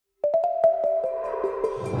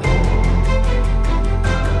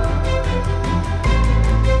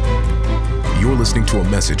You're listening to a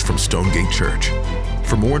message from Stonegate Church.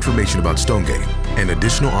 For more information about Stonegate and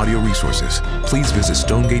additional audio resources, please visit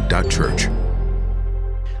stonegate.church.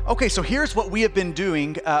 Okay, so here's what we have been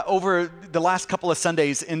doing over the last couple of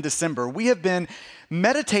Sundays in December. We have been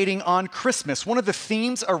meditating on Christmas, one of the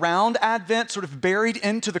themes around Advent, sort of buried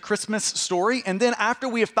into the Christmas story. And then after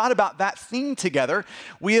we have thought about that theme together,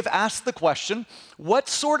 we have asked the question, what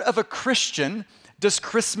sort of a Christian does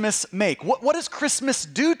Christmas make? What does Christmas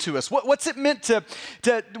do to us? What's it meant to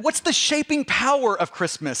what's the shaping power of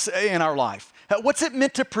Christmas in our life? What's it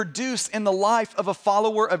meant to produce in the life of a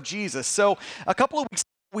follower of Jesus? So a couple of weeks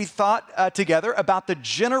ago, we thought together about the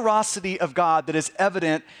generosity of God that is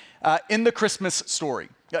evident in the Christmas story.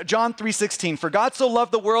 John 3:16, for God so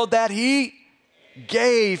loved the world that he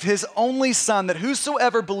gave his only son, that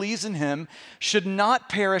whosoever believes in him should not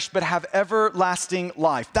perish but have everlasting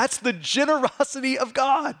life. That's the generosity of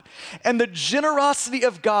God. And the generosity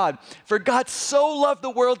of God, for God so loved the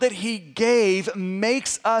world that he gave,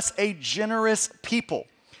 makes us a generous people.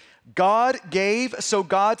 God gave, so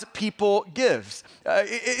God's people gives.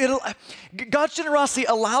 God's generosity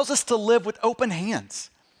allows us to live with open hands.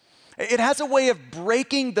 It has a way of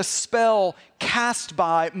breaking the spell cast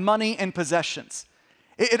by money and possessions.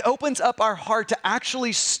 It opens up our heart to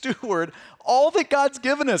actually steward all that God's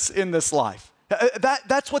given us in this life.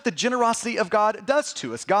 That's what the generosity of God does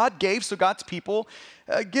to us. God gave, so God's people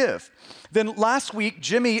give. Then last week,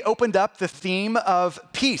 Jimmy opened up the theme of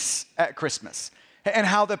peace at Christmas and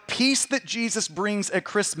how the peace that Jesus brings at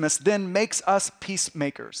Christmas then makes us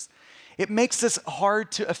peacemakers. It makes us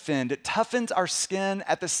hard to offend. It toughens our skin.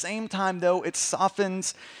 At the same time, though, it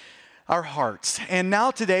softens our hearts. And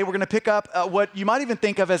now today, we're going to pick up what you might even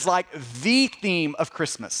think of as like the theme of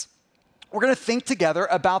Christmas. We're going to think together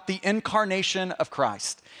about the incarnation of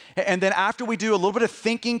Christ. And then after we do a little bit of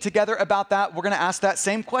thinking together about that, we're going to ask that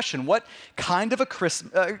same question. What kind of a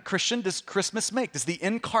Christian does Christmas make? Does the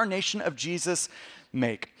incarnation of Jesus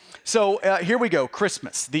make? So here we go,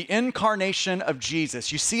 Christmas, the incarnation of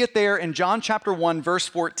Jesus. You see it there in John chapter 1, verse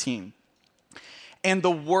 14. And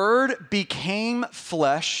the Word became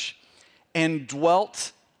flesh and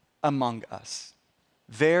dwelt among us.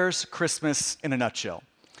 There's Christmas in a nutshell.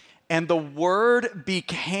 And the Word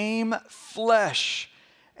became flesh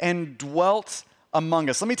and dwelt among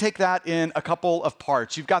us. Let me take that in a couple of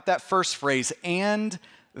parts. You've got that first phrase, and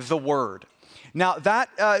the Word. Now that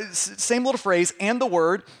same little phrase, and the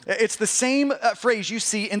Word, it's the same phrase you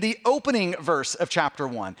see in the opening verse of chapter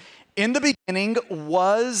 1. In the beginning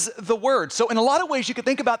was the Word. So in a lot of ways, you could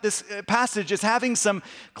think about this passage as having some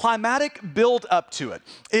climatic build up to it.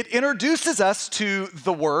 It introduces us to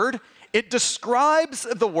the Word. It describes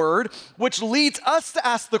the Word, which leads us to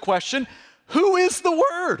ask the question, who is the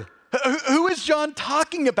Word? Who is John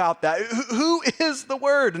talking about that? Who is the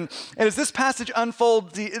Word? And as this passage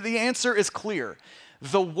unfolds, the answer is clear.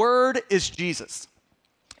 The Word is Jesus.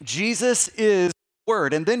 Jesus is the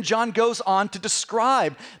Word. And then John goes on to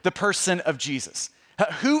describe the person of Jesus.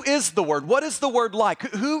 Who is the Word? What is the Word like?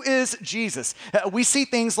 Who is Jesus? We see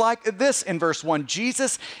things like this in verse 1.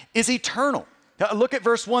 Jesus is eternal. Look at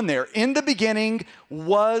verse 1 there. In the beginning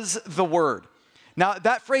was the Word. Now,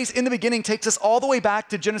 that phrase, in the beginning, takes us all the way back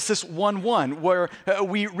to Genesis 1:1, where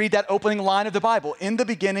we read that opening line of the Bible. In the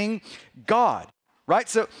beginning, God, right?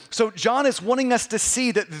 So John is wanting us to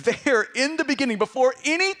see that there, in the beginning, before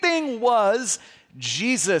anything was,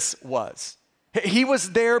 Jesus was. He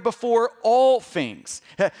was there before all things.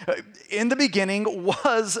 In the beginning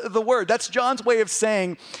was the Word. That's John's way of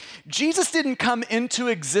saying Jesus didn't come into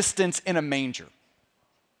existence in a manger.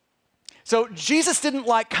 So Jesus didn't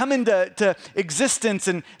come into existence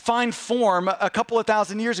and find form a couple of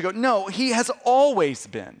thousand years ago. No, he has always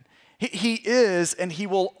been. He is and he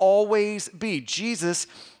will always be. Jesus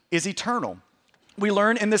is eternal. We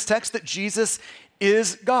learn in this text that Jesus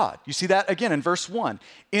is God. You see that again in verse 1.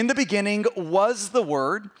 In the beginning was the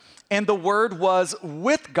Word, and the Word was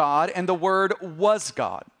with God, and the Word was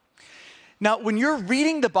God. Now, when you're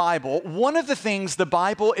reading the Bible, one of the things the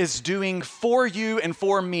Bible is doing for you and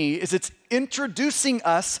for me is it's introducing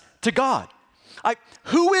us to God.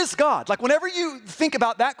 Who is God? Whenever you think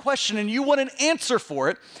about that question and you want an answer for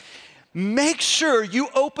it, make sure you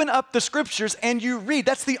open up the scriptures and you read.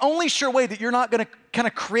 That's the only sure way that you're not going to kind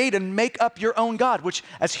of create and make up your own God, which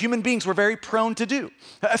as human beings, we're very prone to do.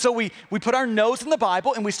 So we put our nose in the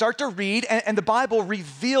Bible and we start to read, and the Bible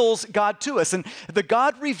reveals God to us. And the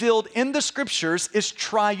God revealed in the scriptures is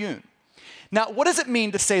triune. Now, what does it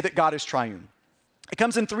mean to say that God is triune? It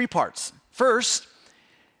comes in three parts. First,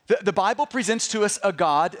 the Bible presents to us a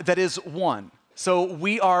God that is one. So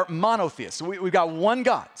we are monotheists. We've got one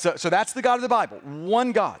God. So that's the God of the Bible,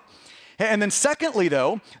 one God. And then secondly,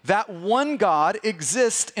 though, that one God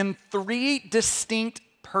exists in three distinct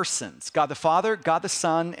persons: God the Father, God the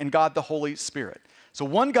Son, and God the Holy Spirit. So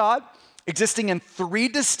one God existing in three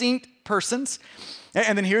distinct persons.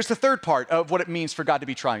 And then here's the third part of what it means for God to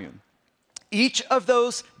be triune. Each of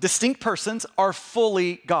those distinct persons are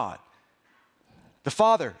fully God. The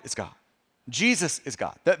Father is God. Jesus is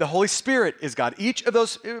God. The Holy Spirit is God. Each of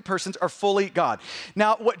those persons are fully God.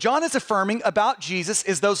 Now, what John is affirming about Jesus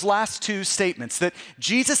is those last two statements, that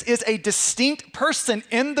Jesus is a distinct person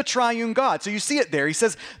in the triune God. So you see it there. He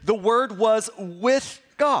says, the Word was with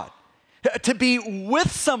God. To be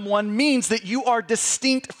with someone means that you are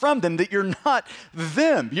distinct from them, that you're not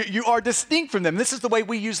them. You are distinct from them. This is the way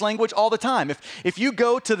we use language all the time. If you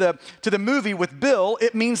go to the movie with Bill,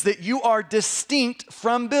 it means that you are distinct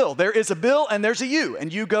from Bill. There is a Bill and there's a you,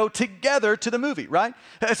 and you go together to the movie, right?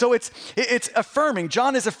 So it's affirming,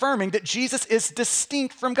 John is affirming that Jesus is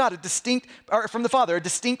distinct from God, or from the Father, a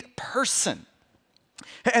distinct person.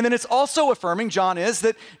 And then it's also affirming, John is,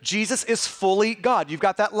 that Jesus is fully God. You've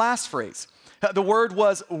got that last phrase. The Word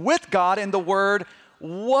was with God and the Word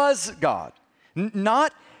was God.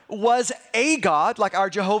 Not was a God, like our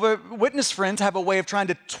Jehovah's Witness friends have a way of trying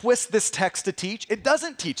to twist this text to teach. It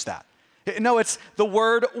doesn't teach that. No, it's the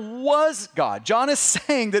Word was God. John is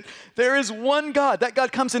saying that there is one God. That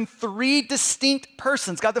God comes in three distinct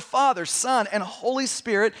persons: God the Father, Son, and Holy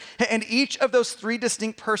Spirit. And each of those three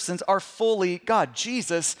distinct persons are fully God.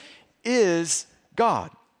 Jesus is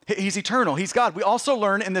God. He's eternal. He's God. We also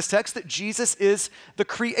learn in this text that Jesus is the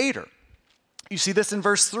Creator. You see this in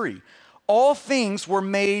verse 3. All things were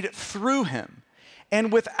made through Him,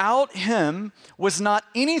 and without Him was not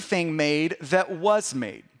anything made that was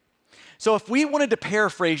made. So if we wanted to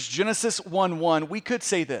paraphrase Genesis 1:1, we could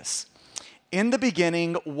say this: in the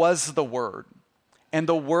beginning was the Word, and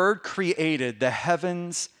the Word created the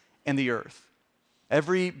heavens and the earth.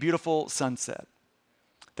 Every beautiful sunset,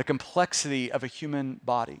 the complexity of a human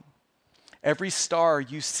body, every star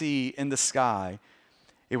you see in the sky,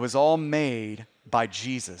 it was all made by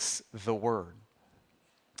Jesus, the Word.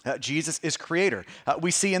 Jesus is Creator.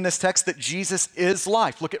 We see in this text that Jesus is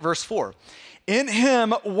life. Look at verse 4. In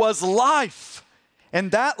Him was life,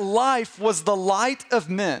 and that life was the light of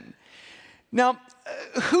men. Now,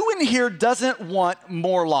 who in here doesn't want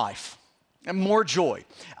more life and more joy?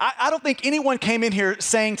 I don't think anyone came in here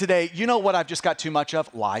saying today, you know what I've just got too much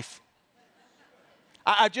of? Life.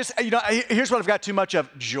 Here's what I've got too much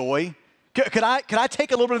of: joy. Could I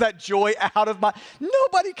take a little bit of that joy out of my...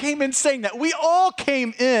 Nobody came in saying that. We all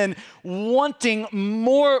came in wanting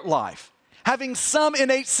more life, having some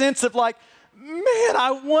innate sense of like, man,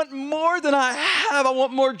 I want more than I have. I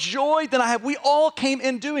want more joy than I have. We all came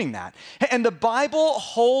in doing that. And the Bible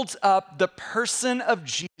holds up the person of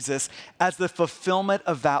Jesus as the fulfillment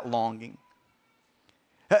of that longing.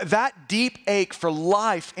 That deep ache for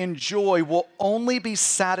life and joy will only be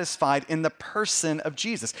satisfied in the person of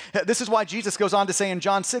Jesus. This is why Jesus goes on to say in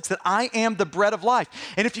John 6 that I am the bread of life.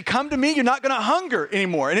 And if you come to me, you're not going to hunger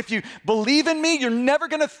anymore. And if you believe in me, you're never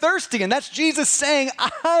going to thirst again. That's Jesus saying,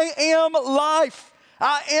 I am life.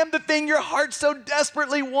 I am the thing your heart so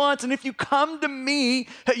desperately wants. And if you come to me,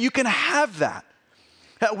 you can have that.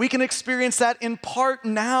 We can experience that in part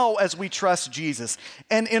now as we trust Jesus,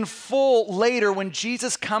 and in full later when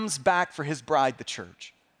Jesus comes back for His bride, the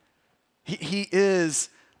church. He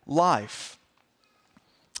is life.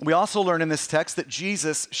 We also learn in this text that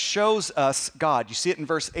Jesus shows us God. You see it in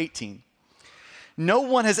verse 18. No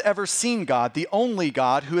one has ever seen God, the only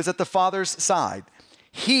God who is at the Father's side.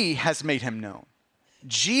 He has made Him known.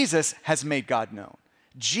 Jesus has made God known.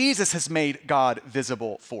 Jesus has made God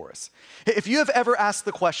visible for us. If you have ever asked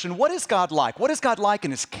the question, what is God like? What is God like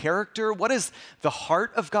in His character? What is the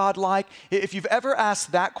heart of God like? If you've ever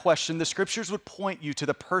asked that question, the scriptures would point you to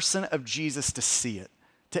the person of Jesus to see it,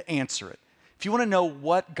 to answer it. If you want to know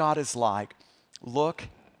what God is like, look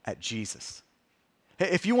at Jesus.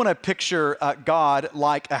 If you want to picture God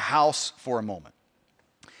like a house for a moment.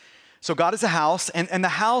 So God is a house, and the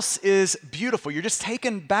house is beautiful. You're just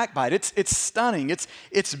taken back by it. It's stunning.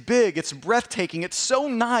 It's big. It's breathtaking. It's so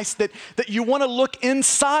nice that you want to look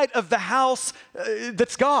inside of the house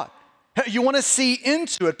that's God. You want to see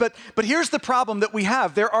into it. But here's the problem that we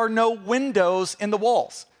have. There are no windows in the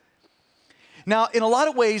walls. Now, in a lot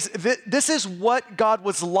of ways, this is what God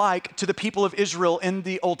was like to the people of Israel in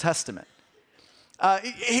the Old Testament.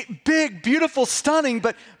 Big, beautiful, stunning,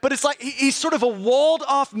 but it's like He's sort of a walled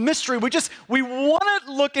off mystery. We want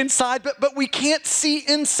to look inside, but we can't see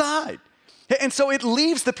inside. And so it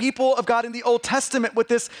leaves the people of God in the Old Testament with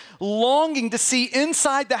this longing to see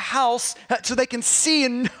inside the house so they can see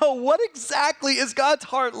and know what exactly is God's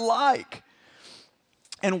heart like.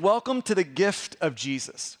 And welcome to the gift of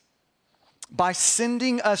Jesus. By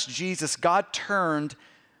sending us Jesus, God turned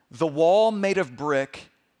the wall made of brick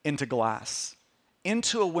into glass,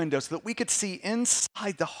 into a window so that we could see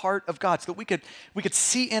inside the heart of God, so that we could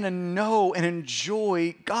see in and know and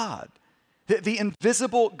enjoy God. The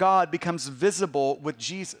invisible God becomes visible with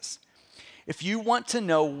Jesus. If you want to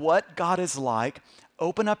know what God is like,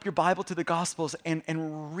 open up your Bible to the Gospels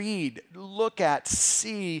and read, look at,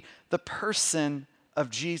 see the person of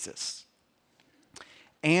Jesus.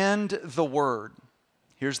 And the Word,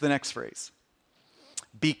 here's the next phrase,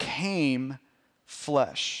 became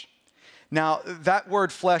flesh. Now, that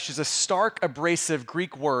word flesh is a stark, abrasive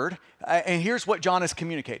Greek word, and here's what John is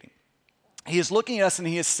communicating. He is looking at us and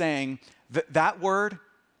he is saying that word,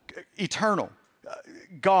 eternal,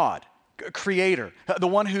 God, creator, the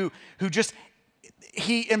one who just,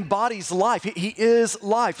 he embodies life. He is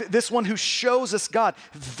life. This one who shows us God,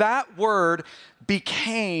 that word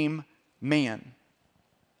became man.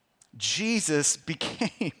 Jesus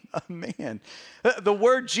became a man. The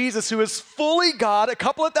word Jesus, who is fully God a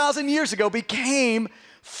couple of thousand years ago, became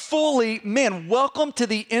fully man. Welcome to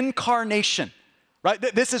the incarnation, right?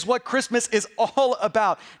 This is what Christmas is all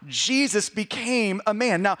about. Jesus became a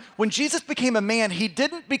man. Now, when Jesus became a man, he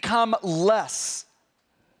didn't become less.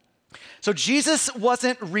 So Jesus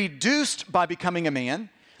wasn't reduced by becoming a man.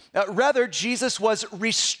 Rather, Jesus was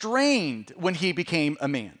restrained when he became a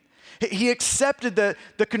man. He accepted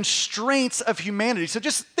the constraints of humanity. So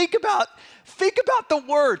just think about the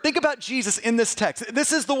word. Think about Jesus in this text.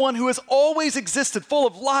 This is the one who has always existed, full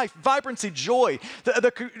of life, vibrancy, joy,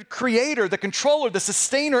 the creator, the controller, the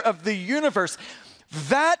sustainer of the universe.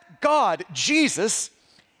 That God, Jesus,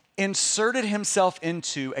 inserted himself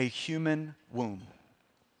into a human womb.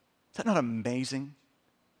 Is that not amazing?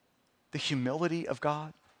 The humility of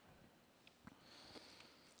God.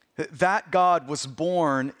 That God was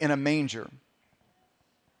born in a manger.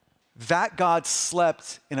 That God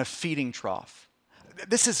slept in a feeding trough.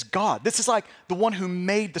 This is God. This is like the one who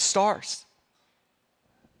made the stars.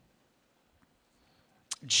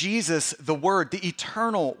 Jesus, the Word, the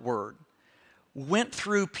eternal Word, went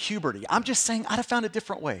through puberty. I'm just saying, I'd have found a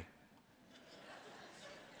different way.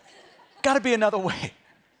 Got to be another way,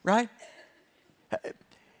 right?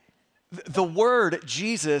 The Word,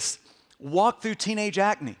 Jesus, walked through teenage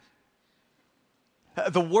acne.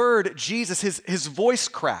 The Word, Jesus, his voice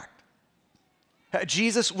cracked.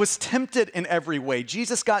 Jesus was tempted in every way.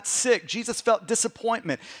 Jesus got sick. Jesus felt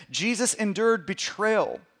disappointment. Jesus endured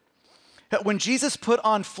betrayal. When Jesus put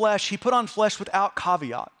on flesh, he put on flesh without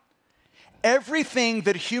caveat. Everything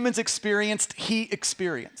that humans experienced, he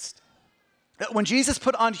experienced. When Jesus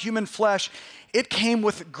put on human flesh, it came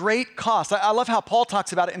with great cost. I love how Paul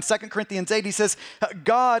talks about it in 2 Corinthians 8. He says,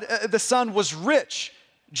 God, the Son, was rich.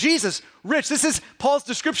 Jesus, rich. This is Paul's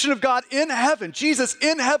description of God in heaven. Jesus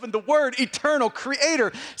in heaven, the Word, eternal,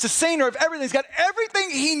 creator, sustainer of everything. He's got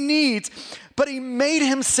everything he needs, but he made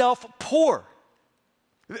himself poor.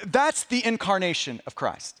 That's the incarnation of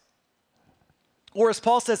Christ. Or as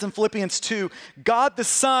Paul says in Philippians 2, God the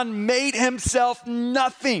Son made himself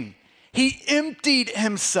nothing. He emptied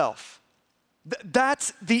himself.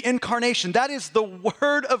 That's the incarnation. That is the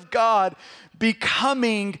Word of God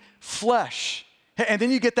becoming flesh. And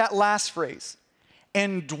then you get that last phrase,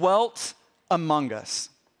 and dwelt among us.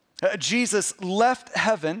 Jesus left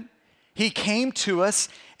heaven, he came to us,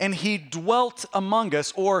 and he dwelt among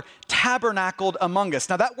us, or tabernacled among us.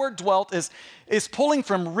 Now that word dwelt is pulling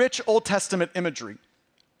from rich Old Testament imagery.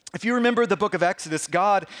 If you remember the book of Exodus,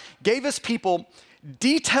 God gave his people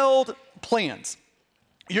detailed plans.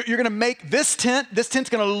 You're going to make this tent. This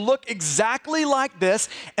tent's going to look exactly like this,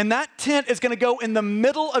 and that tent is going to go in the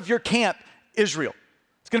middle of your camp, Israel.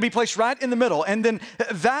 It's going to be placed right in the middle. And then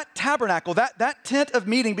that tabernacle, that tent of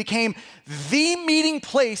meeting became the meeting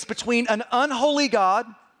place between an holy God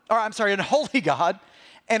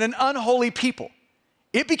and an unholy people.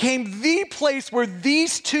 It became the place where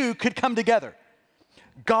these two could come together.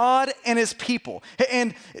 God and his people.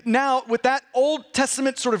 And now with that Old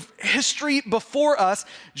Testament sort of history before us,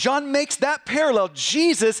 John makes that parallel.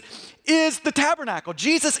 Jesus is the tabernacle.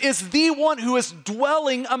 Jesus is the one who is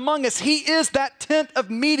dwelling among us. He is that tent of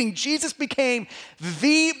meeting. Jesus became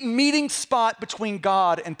the meeting spot between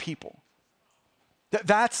God and people.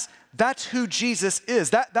 That's who Jesus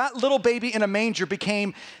is. That little baby in a manger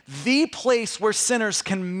became the place where sinners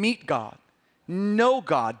can meet God, know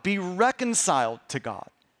God, be reconciled to God.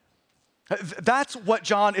 That's what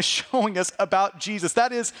John is showing us about Jesus.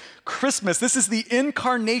 That is Christmas. This is the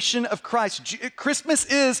incarnation of Christ. Christmas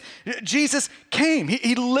is Jesus came.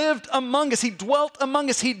 He lived among us. He dwelt among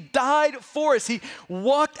us. He died for us. He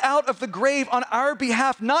walked out of the grave on our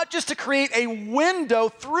behalf, not just to create a window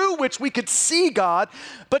through which we could see God,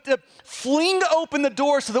 but to fling open the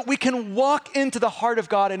door so that we can walk into the heart of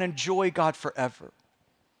God and enjoy God forever.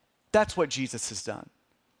 That's what Jesus has done.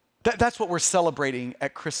 That's what we're celebrating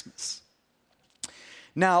at Christmas.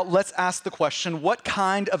 Now, let's ask the question, what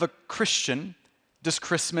kind of a Christian does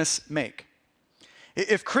Christmas make?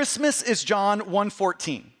 If Christmas is John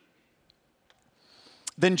 1:14,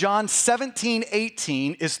 then John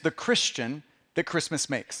 17:18 is the Christian that Christmas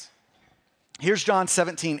makes. Here's John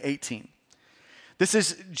 17:18. This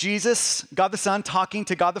is Jesus, God the Son, talking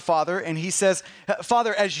to God the Father, and he says,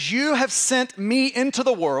 Father, as you have sent me into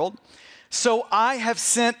the world, so I have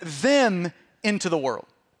sent them into the world.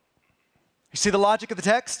 You see the logic of the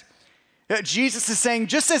text? Jesus is saying,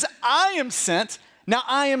 just as I am sent, now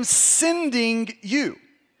I am sending you.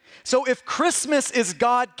 So if Christmas is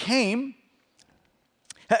God came,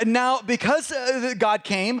 now because God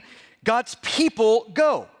came, God's people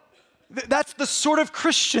go. That's the sort of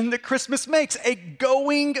Christian that Christmas makes, a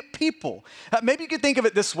going people. Maybe you could think of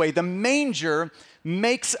it this way. The manger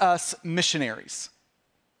makes us missionaries.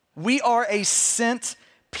 We are a sent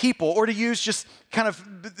people, or to use just kind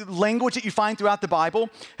of language that you find throughout the Bible,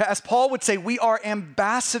 as Paul would say, we are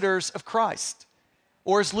ambassadors of Christ.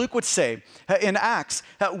 Or as Luke would say in Acts,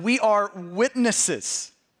 we are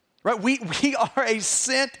witnesses, right? We are a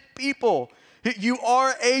sent people. You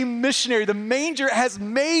are a missionary. The manger has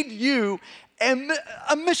made you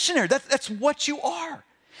a missionary. That's what you are.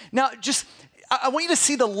 Now, I want you to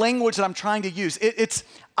see the language that I'm trying to use. It's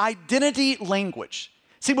identity language.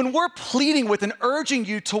 See, when we're pleading with and urging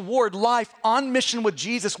you toward life on mission with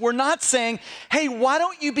Jesus, we're not saying, hey, why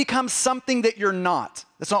don't you become something that you're not?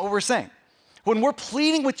 That's not what we're saying. When we're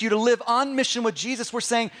pleading with you to live on mission with Jesus, we're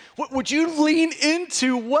saying, would you lean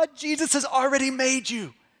into what Jesus has already made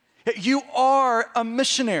you? You are a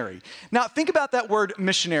missionary. Now, think about that word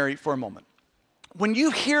missionary for a moment. When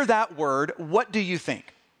you hear that word, what do you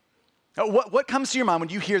think? What comes to your mind when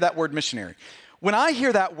you hear that word missionary? When I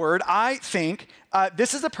hear that word, I think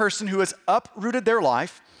this is a person who has uprooted their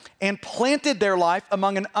life and planted their life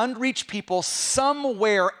among an unreached people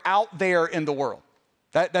somewhere out there in the world.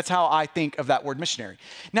 That's how I think of that word missionary.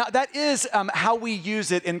 Now, that is how we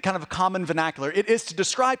use it in kind of a common vernacular. It is to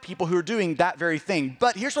describe people who are doing that very thing.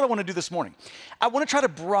 But here's what I want to do this morning. I want to try to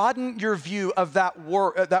broaden your view of that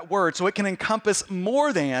word so it can encompass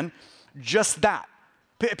more than just that.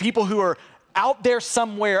 People who are out there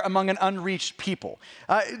somewhere among an unreached people.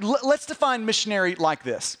 Let's define missionary like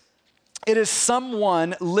this. It is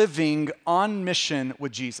someone living on mission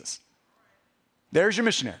with Jesus. There's your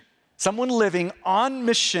missionary. Someone living on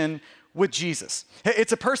mission with Jesus.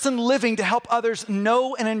 It's a person living to help others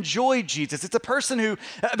know and enjoy Jesus. It's a person who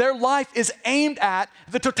their life is aimed at,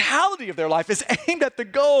 the totality of their life is aimed at the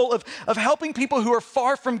goal of helping people who are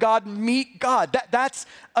far from God meet God. That's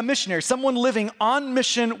a missionary, someone living on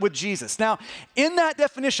mission with Jesus. Now, in that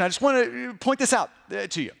definition, I just want to point this out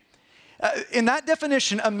to you. In that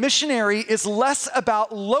definition, a missionary is less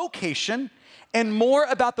about location and more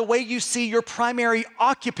about the way you see your primary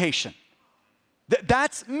occupation.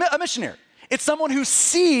 That's a missionary. It's someone who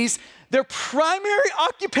sees their primary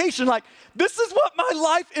occupation, like, this is what my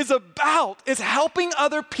life is about, is helping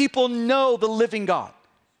other people know the living God.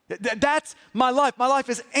 That's my life. My life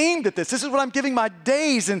is aimed at this. This is what I'm giving my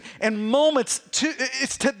days and moments to.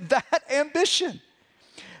 It's to that ambition.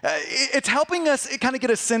 It's helping us kind of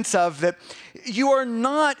get a sense of that you are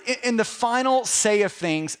not, in the final say of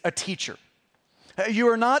things, a teacher. You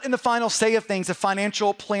are not, in the final say of things, a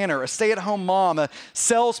financial planner, a stay-at-home mom, a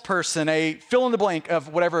salesperson, a fill-in-the-blank of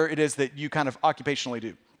whatever it is that you kind of occupationally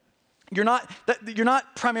do. You're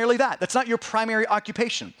not primarily that. That's not your primary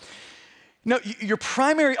occupation. No, your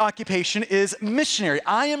primary occupation is missionary.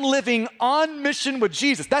 I am living on mission with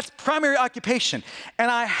Jesus. That's primary occupation.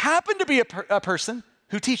 And I happen to be a person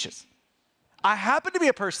who teaches. I happen to be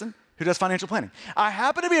a person who does financial planning. I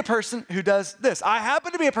happen to be a person who does this. I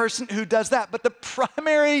happen to be a person who does that. But the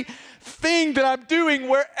primary thing that I'm doing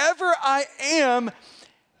wherever I am,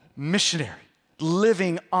 missionary,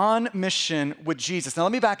 living on mission with Jesus. Now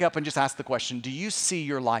let me back up and just ask the question, do you see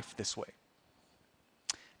your life this way?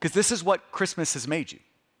 Because this is what Christmas has made you.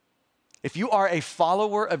 If you are a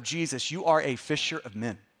follower of Jesus, you are a fisher of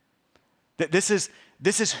men. This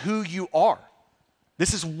is who you are.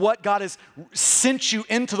 This is what God has sent you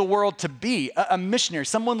into the world to be, a missionary,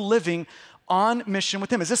 someone living on mission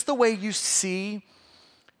with Him. Is this the way you see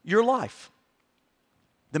your life.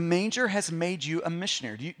 The manger has made you a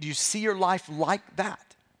missionary. Do you see your life like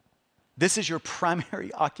that? This is your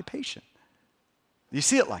primary occupation. Do you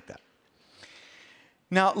see it like that?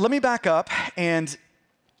 Now, let me back up and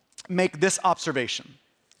make this observation.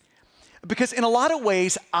 Because in a lot of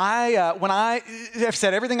ways, when I have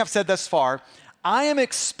said everything I've said thus far, I am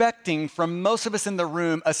expecting from most of us in the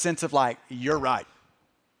room a sense of like, you're right.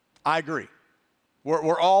 I agree.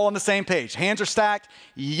 We're all on the same page. Hands are stacked.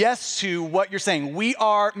 Yes to what you're saying. We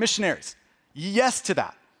are missionaries. Yes to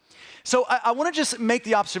that. So I want to just make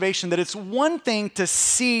the observation that it's one thing to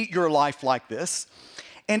see your life like this,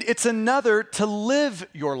 and it's another to live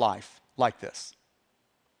your life like this.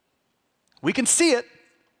 We can see it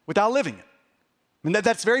without living it. I mean,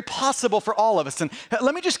 that's very possible for all of us. And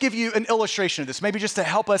let me just give you an illustration of this, maybe just to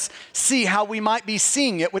help us see how we might be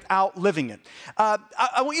seeing it without living it.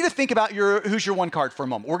 I want you to think about your Who's Your One card for a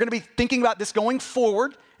moment. We're going to be thinking about this going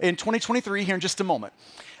forward in 2023 here in just a moment.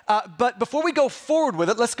 But before we go forward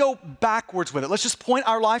with it, let's go backwards with it. Let's just point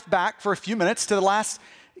our life back for a few minutes to the last,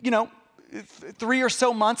 3 or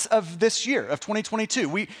so months of this year, of 2022.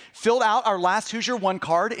 We filled out our last Who's Your One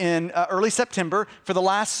card in early September for the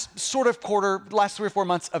last sort of quarter, last 3 or 4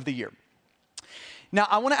 months of the year. Now,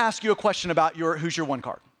 I want to ask you a question about your Who's Your One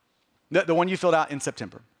card, the one you filled out in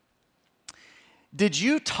September. Did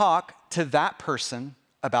you talk to that person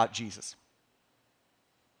about Jesus?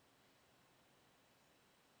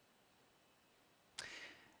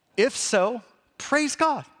 If so, praise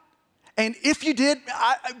God. And if you did,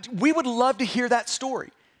 we would love to hear that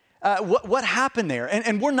story. What happened there?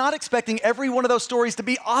 And we're not expecting every one of those stories to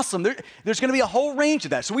be awesome. There's going to be a whole range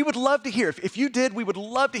of that. So we would love to hear. If you did, we would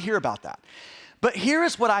love to hear about that. But here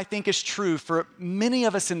is what I think is true for many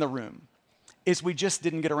of us in the room, is we just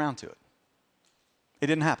didn't get around to it. It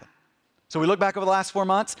didn't happen. So we look back over the last 4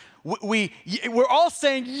 months, we're all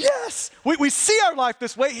saying, yes, we see our life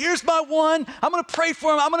this way. Here's my one. I'm going to pray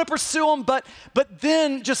for him. I'm going to pursue him. But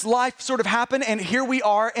then just life sort of happened, and here we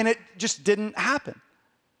are, and it just didn't happen.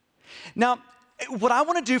 Now, what I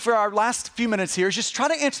want to do for our last few minutes here is just try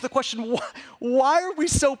to answer the question, why are we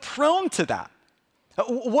so prone to that?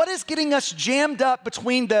 What is getting us jammed up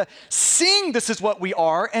between the seeing this is what we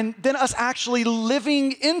are and then us actually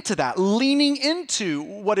living into that, leaning into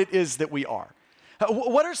what it is that we are?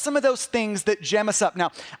 What are some of those things that jam us up?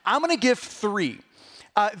 Now, I'm going to give 3.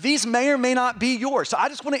 These may or may not be yours. So I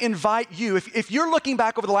just want to invite you, if you're looking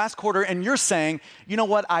back over the last quarter and you're saying, you know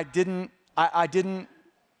what, I didn't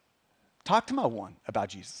talk to my one about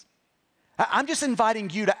Jesus. I'm just inviting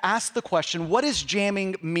you to ask the question, what is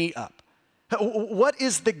jamming me up? What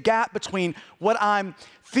is the gap between what I'm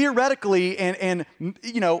theoretically and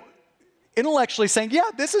intellectually saying, yeah,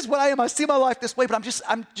 this is what I am. I see my life this way, but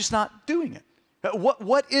I'm just not doing it.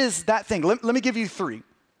 What is that thing? Let me give you 3.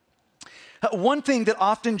 One thing that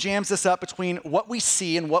often jams us up between what we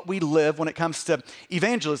see and what we live when it comes to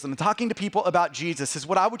evangelism and talking to people about Jesus is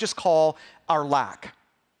what I would just call our lack.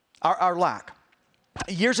 Our lack.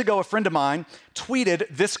 Years ago, a friend of mine tweeted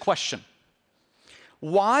this question: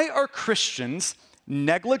 why are Christians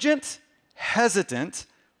negligent, hesitant,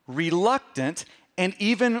 reluctant, and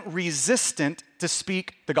even resistant to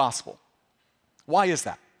speak the gospel? Why is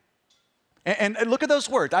that? And look at those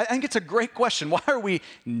words. I think it's a great question. Why are we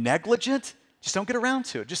negligent? Just don't get around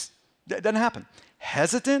to it. It doesn't happen.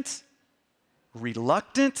 Hesitant,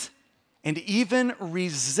 reluctant, and even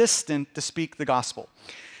resistant to speak the gospel.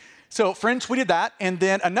 So a friend tweeted that, and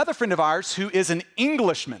then another friend of ours who is an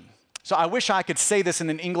Englishman. So I wish I could say this in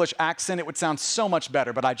an English accent. It would sound so much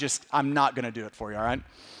better, but I'm not going to do it for you, all right?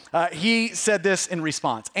 He said this in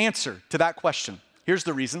response. Answer to that question. Here's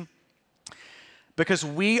the reason. Because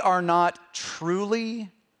we are not truly,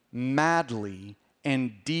 madly,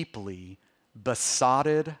 and deeply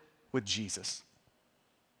besotted with Jesus.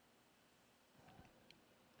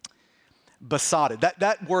 Besotted.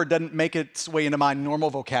 That word doesn't make its way into my normal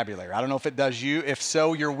vocabulary. I don't know if it does you. If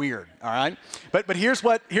so, you're weird, all right? But here's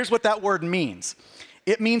what that word means.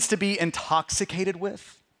 It means to be intoxicated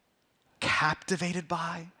with, captivated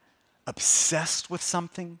by, obsessed with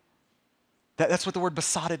something. That's what the word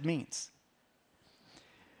besotted means.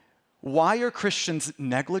 Why are Christians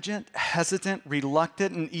negligent, hesitant,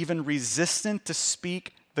 reluctant, and even resistant to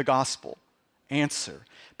speak the gospel? Answer: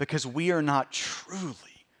 because we are not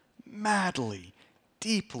truly, madly,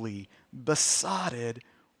 deeply besotted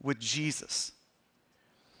with Jesus.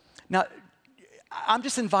 Now, I'm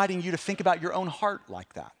just inviting you to think about your own heart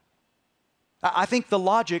like that. I think the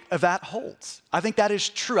logic of that holds. I think that is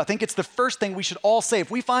true. I think it's the first thing we should all say. If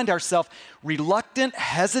we find ourselves reluctant,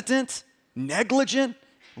 hesitant, negligent,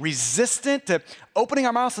 resistant to opening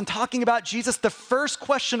our mouths and talking about Jesus, the first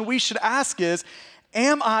question we should ask is,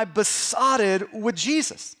 am I besotted with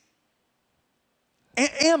Jesus?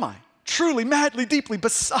 Am I truly, madly, deeply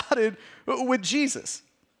besotted with Jesus?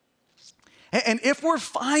 And if we're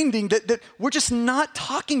finding that we're just not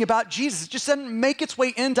talking about Jesus, it just doesn't make its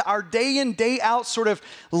way into our day in, day out sort of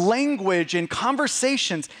language and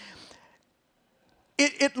conversations,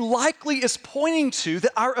 it likely is pointing to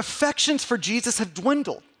that our affections for Jesus have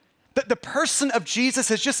dwindled, that the person of Jesus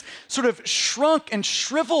has just sort of shrunk and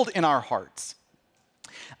shriveled in our hearts.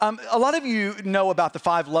 A lot of you know about the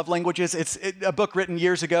 5 love languages. It's a book written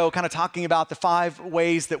years ago kind of talking about the 5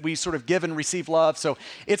 ways that we sort of give and receive love. So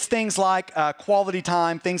it's things like quality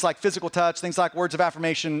time, things like physical touch, things like words of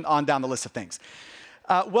affirmation, on down the list of things.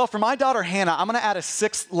 Well, for my daughter, Hannah, I'm going to add a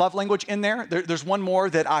 6th love language in there. There's one more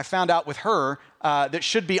that I found out with her that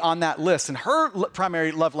should be on that list. And her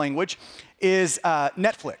primary love language is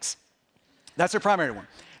Netflix. That's her primary one.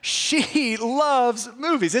 She loves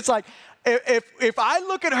movies. It's like, if I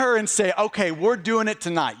look at her and say, okay, we're doing it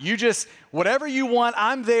tonight, you just, whatever you want,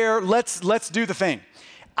 I'm there, let's do the thing.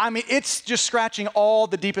 I mean, it's just scratching all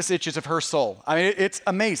the deepest itches of her soul. I mean, it's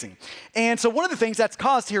amazing. And so one of the things that's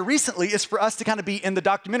caused here recently is for us to kind of be in the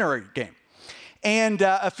documentary game. And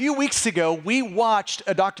a few weeks ago, we watched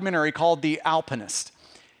a documentary called The Alpinist.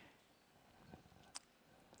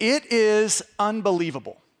 It is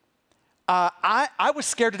unbelievable. I was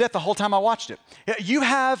scared to death the whole time I watched it. You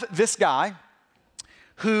have this guy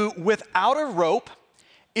who, without a rope,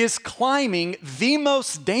 is climbing the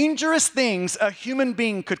most dangerous things a human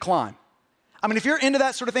being could climb. I mean, if you're into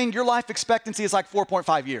that sort of thing, your life expectancy is like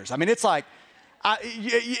 4.5 years. I mean, it's like,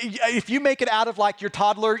 if you make it out of like your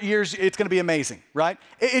toddler years, it's going to be amazing, right?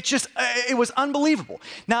 It was unbelievable.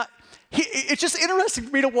 Now, it's just interesting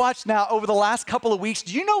for me to watch now over the last couple of weeks.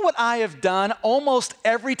 Do you know what I have done almost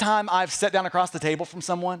every time I've sat down across the table from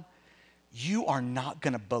someone? You are not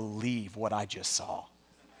going to believe what I just saw.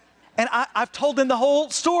 And I've told them the whole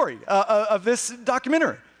story of this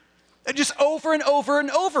documentary. Just over and over and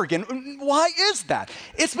over again. Why is that?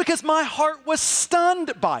 It's because my heart was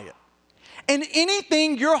stunned by it. And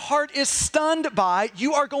anything your heart is stunned by,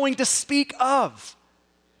 you are going to speak of.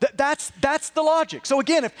 That's the logic. So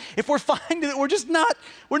again, if we're finding that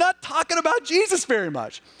we're not talking about Jesus very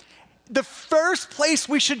much, the first place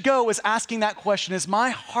we should go is asking that question, is my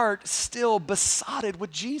heart still besotted with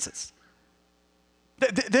Jesus?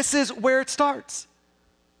 This is where it starts.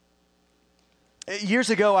 Years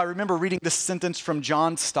ago, I remember reading this sentence from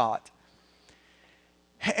John Stott,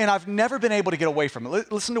 and I've never been able to get away from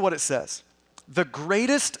it. Listen to what it says. The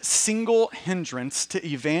greatest single hindrance to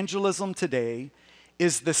evangelism today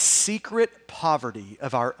is the secret poverty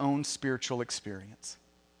of our own spiritual experience.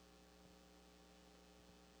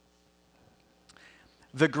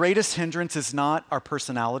 The greatest hindrance is not our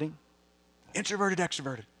personality, introverted,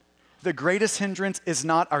 extroverted. The greatest hindrance is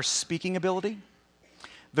not our speaking ability.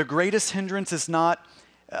 The greatest hindrance is not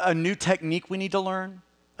a new technique we need to learn,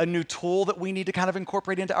 a new tool that we need to kind of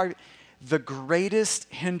incorporate into our... The greatest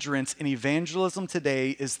hindrance in evangelism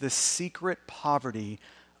today is the secret poverty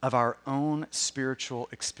of our own spiritual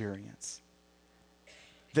experience.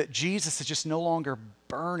 That Jesus is just no longer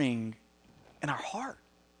burning in our heart.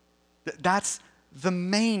 That's the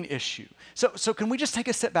main issue. So can we just take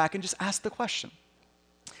a step back and just ask the question,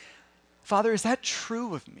 Father, is that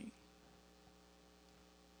true of me?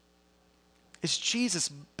 Is Jesus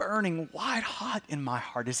burning white hot in my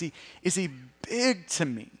heart? Is he big to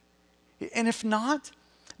me? And if not,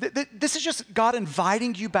 this is just God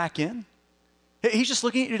inviting you back in. He's just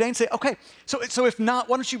looking at you today and saying, okay, so if not,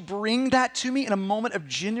 why don't you bring that to me in a moment of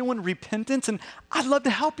genuine repentance, and I'd love to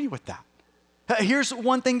help you with that. Here's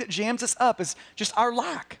one thing that jams us up is just our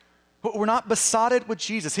lack. We're not besotted with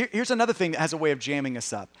Jesus. Here's another thing that has a way of jamming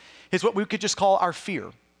us up. It's what we could just call our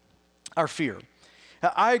fear. Our fear.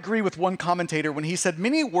 I agree with one commentator when he said,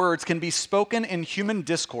 many words can be spoken in human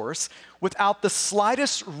discourse without the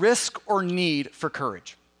slightest risk or need for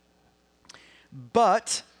courage.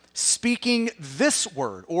 But speaking this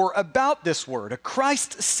word or about this word, a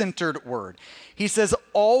Christ-centered word, he says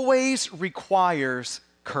always requires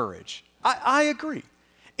courage. I agree.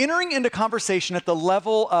 Entering into conversation at the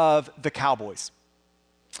level of the Cowboys,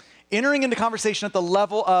 entering into conversation at the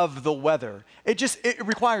level of the weather, it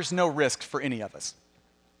requires no risk for any of us.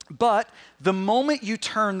 But the moment you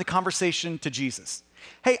turn the conversation to Jesus,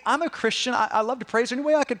 hey, I'm a Christian, I love to pray. Is there any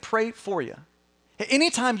way I could pray for you?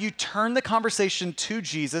 Anytime you turn the conversation to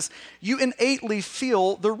Jesus, you innately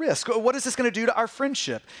feel the risk. What is this going to do to our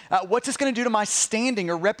friendship? What's this going to do to my standing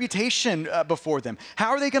or reputation before them? How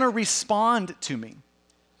are they going to respond to me?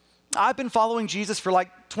 I've been following Jesus for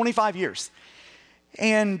like 25 years.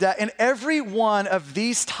 And in every one of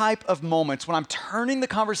these type of moments, when I'm turning the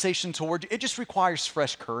conversation toward you, it just requires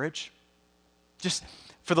fresh courage. Just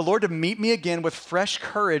for the Lord to meet me again with fresh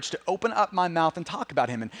courage to open up my mouth and talk about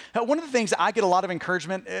him. And one of the things that I get a lot of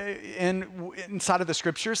encouragement inside of the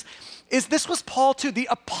scriptures is this was Paul too, the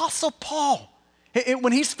Apostle Paul.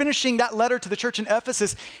 When he's finishing that letter to the church in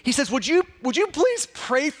Ephesus, he says, would you please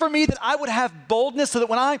pray for me that I would have boldness so that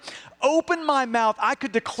when I open my mouth, I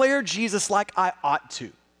could declare Jesus like I ought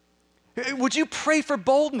to? Would you pray for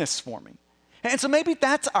boldness for me? And so maybe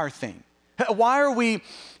that's our thing. Why are we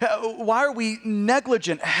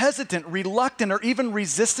negligent, hesitant, reluctant, or even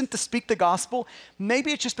resistant to speak the gospel?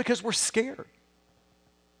 Maybe it's just because we're scared.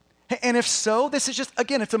 And if so, this is just,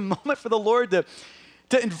 again, it's a moment for the Lord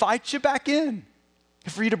to invite you back in.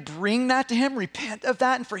 For you to bring that to him, repent of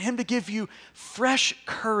that, and for him to give you fresh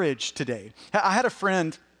courage today. I had a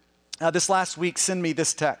friend this last week send me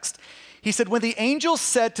this text. He said, when the angels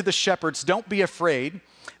said to the shepherds, don't be afraid,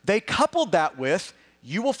 they coupled that with,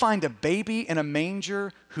 you will find a baby in a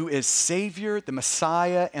manger who is Savior, the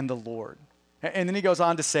Messiah, and the Lord. And then he goes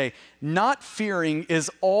on to say, not fearing is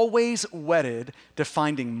always wedded to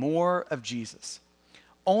finding more of Jesus.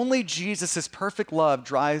 Only Jesus' perfect love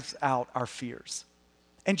drives out our fears.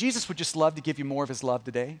 And Jesus would just love to give you more of his love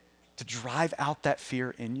today, to drive out that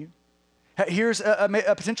fear in you. Here's a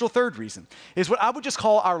potential third reason, is what I would just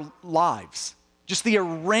call our lives. Just the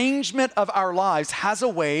arrangement of our lives has a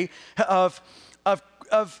way of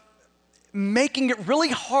making it really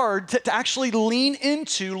hard to actually lean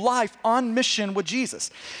into life on mission with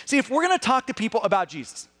Jesus. See, if we're gonna talk to people about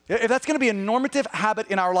Jesus, if that's gonna be a normative habit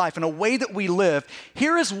in our life and a way that we live,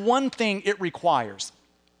 here is one thing it requires,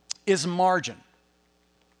 is margin.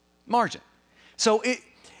 Margin. So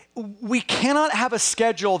we cannot have a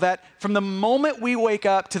schedule that from the moment we wake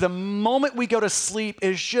up to the moment we go to sleep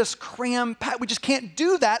is just cram-packed. We just can't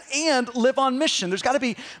do that and live on mission. There's got to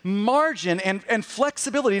be margin and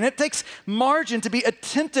flexibility. And it takes margin to be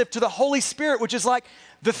attentive to the Holy Spirit, which is like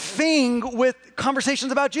the thing with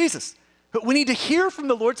conversations about Jesus. But we need to hear from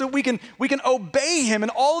the Lord so we can obey him in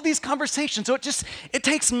all of these conversations. So it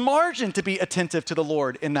takes margin to be attentive to the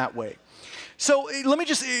Lord in that way. So let me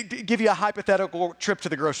just give you a hypothetical trip to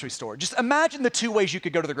the grocery store. Just imagine the two ways you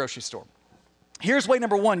could go to the grocery store. Here's way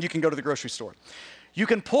number one, you can go to the grocery store. You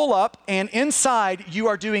can pull up and inside you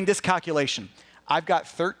are doing this calculation. I've got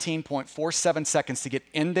 13.47 seconds to get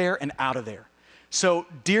in there and out of there. So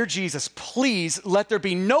dear Jesus, please let there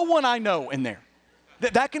be no one I know in there.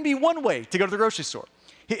 That can be one way to go to the grocery store.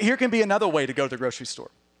 Here can be another way to go to the grocery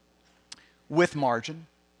store. With margin,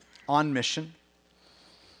 on mission.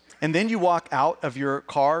 And then you walk out of your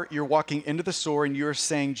car, you're walking into the store and you're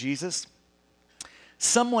saying, Jesus,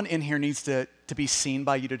 someone in here needs to be seen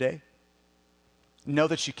by you today. Know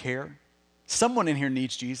that you care. Someone in here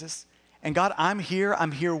needs Jesus. And God, I'm here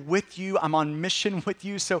with you, I'm on mission with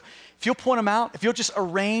you. So if you'll point them out, if you'll just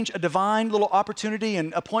arrange a divine little opportunity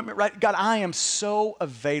and appointment, right? God, I am so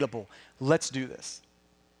available. Let's do this.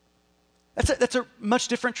 That's a much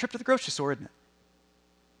different trip to the grocery store, isn't it?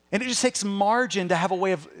 And it just takes margin to have a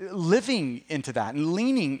way of living into that and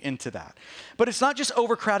leaning into that. But it's not just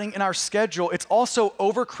overcrowding in our schedule, it's also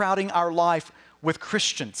overcrowding our life with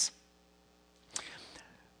Christians.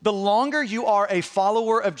 The longer you are a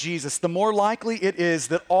follower of Jesus, the more likely it is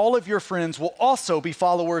that all of your friends will also be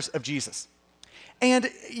followers of Jesus. And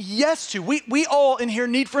yes, we all in here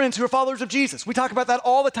need friends who are followers of Jesus. We talk about that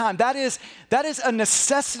all the time. That is a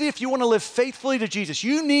necessity if you want to live faithfully to Jesus.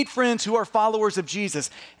 You need friends who are followers of Jesus.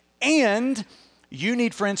 And you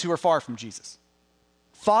need friends who are far from Jesus.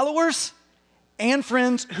 Followers and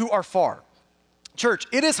friends who are far. Church,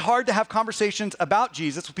 it is hard to have conversations about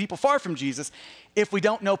Jesus with people far from Jesus if we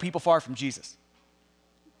don't know people far from Jesus.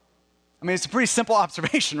 I mean, it's a pretty simple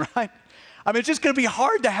observation, right? I mean, it's just going to be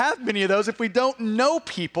hard to have many of those if we don't know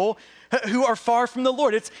people who are far from the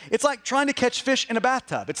Lord. It's like trying to catch fish in a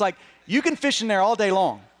bathtub. It's like you can fish in there all day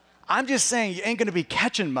long. I'm just saying you ain't going to be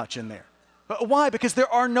catching much in there. Why? Because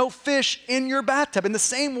there are no fish in your bathtub. In the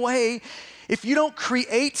same way, if you don't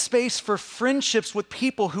create space for friendships with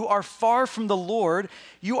people who are far from the Lord,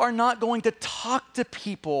 you are not going to talk to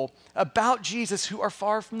people about Jesus who are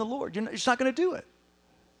far from the Lord. You're just not going to do it.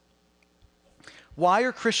 Why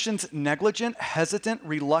are Christians negligent, hesitant,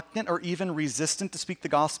 reluctant, or even resistant to speak the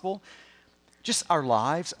gospel? Just our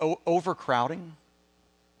lives, overcrowding,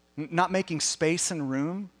 not making space and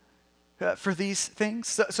room for these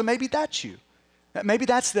things. So maybe that's you. Maybe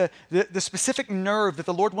that's the specific nerve that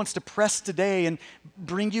the Lord wants to press today and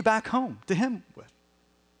bring you back home to him with.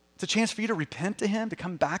 It's a chance for you to repent to him, to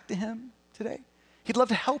come back to him today. He'd love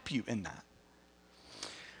to help you in that.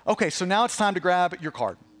 Okay, so now it's time to grab your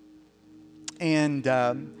card. And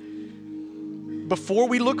before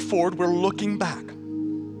we look forward, we're looking back.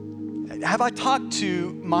 Have I talked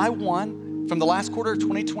to my one from the last quarter of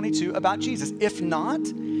 2022 about Jesus? If not,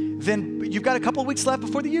 then you've got a couple of weeks left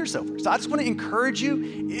before the year's over. So I just want to encourage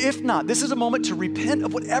you, if not, this is a moment to repent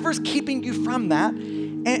of whatever's keeping you from that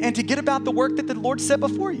and to get about the work that the Lord set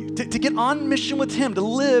before you, to get on mission with Him, to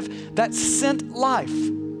live that sent life,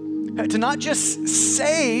 to not just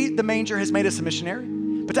say the manger has made us a missionary,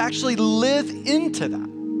 but to actually live into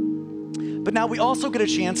that. But now we also get a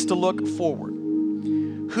chance to look forward.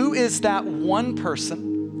 Who is that one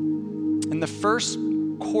person in the first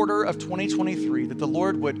quarter of 2023 that the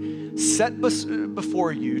Lord would set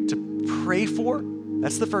before you to pray for?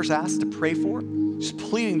 That's the first ask, to pray for. Just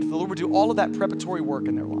pleading that the Lord would do all of that preparatory work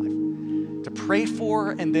in their life. To pray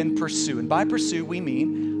for and then pursue. And by pursue, we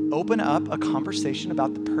mean open up a conversation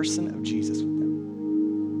about the person of Jesus with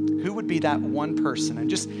them. Who would be that one person? And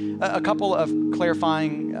just a couple of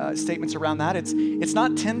clarifying statements around that. It's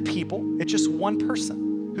not 10 people, it's just one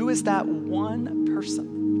person. Who is that one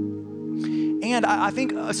person? And I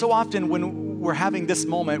think so often when we're having this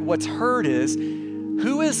moment, what's heard is,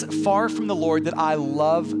 who is far from the Lord that I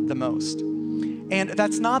love the most? And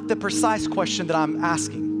that's not the precise question that I'm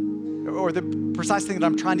asking or the precise thing that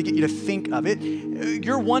I'm trying to get you to think of.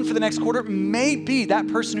 Your one for the next quarter may be that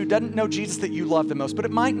person who doesn't know Jesus that you love the most, but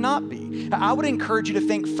it might not be. I would encourage you to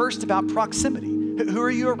think first about proximity. Who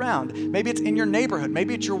are you around? Maybe it's in your neighborhood.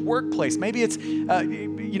 Maybe it's your workplace. Maybe it's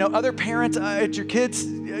other parents at your kids'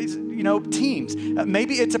 teams.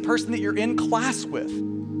 Maybe it's a person that you're in class with.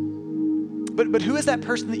 But who is that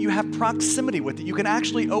person that you have proximity with, that you can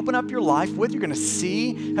actually open up your life with? You're going to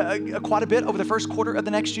see quite a bit over the first quarter of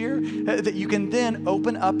the next year, that you can then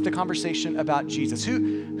open up the conversation about Jesus.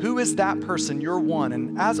 Who is that person? You're one.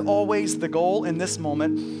 And as always, the goal in this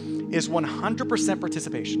moment is 100%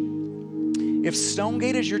 participation. If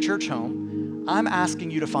Stonegate is your church home, I'm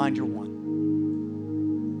asking you to find your one.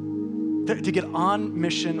 To get on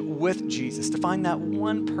mission with Jesus, to find that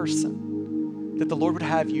one person that the Lord would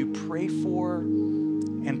have you pray for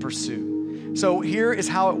and pursue. So here is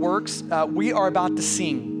how it works. We are about to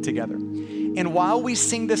sing together. And while we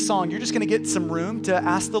sing this song, you're just going to get some room to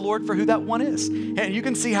ask the Lord for who that one is. And you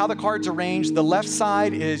can see how the card's arranged. The left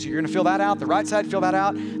side is, you're going to fill that out. The right side, fill that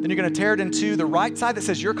out. Then you're going to tear it in two. The right side that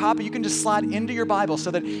says your copy, you can just slide into your Bible so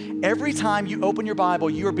that every time you open your Bible,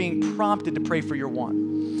 you are being prompted to pray for your one.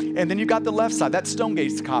 And then you've got the left side, that's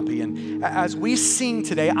Stonegate's copy. And as we sing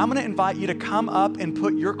today, I'm going to invite you to come up and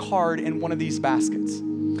put your card in one of these baskets.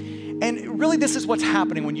 And really, this is what's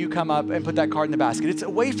happening when you come up and put that card in the basket. It's a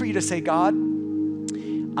way for you to say, God,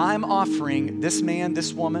 I'm offering this man,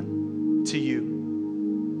 this woman to you.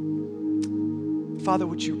 Father,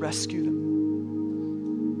 would you rescue them?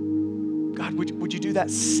 God, would you do that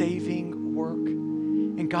saving work?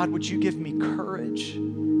 And God, would you give me courage?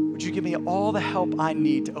 Would you give me all the help I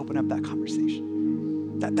need to open up that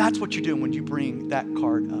conversation? That's what you're doing when you bring that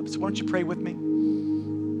card up. So why don't you pray with me?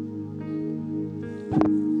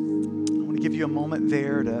 I want to give you a moment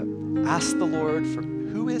there to ask the Lord for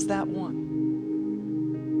who is that one?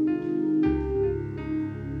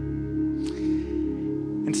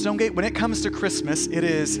 And Stonegate, when it comes to Christmas, it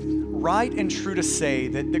is right and true to say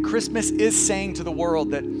that Christmas is saying to the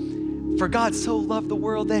world that for God so loved the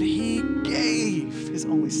world that He gave His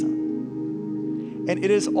only Son. And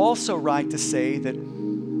it is also right to say that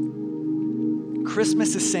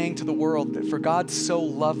Christmas is saying to the world that for God so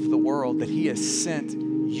loved the world that He has sent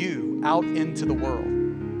you out into the world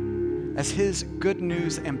as His good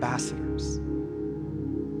news ambassadors.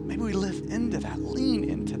 Maybe we live into that, lean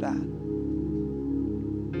into that.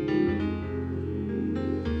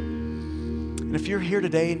 And if you're here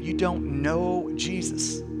today and you don't know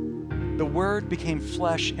Jesus, the Word became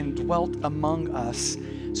flesh and dwelt among us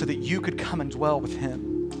so that you could come and dwell with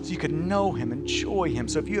Him, so you could know Him, enjoy Him.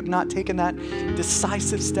 So if you have not taken that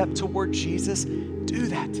decisive step toward Jesus, do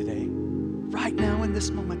that today. Right now in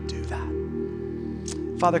this moment, do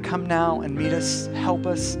that. Father, come now and meet us, help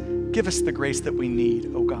us, give us the grace that we need,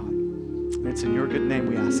 oh God. And it's in your good name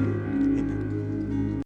we ask it.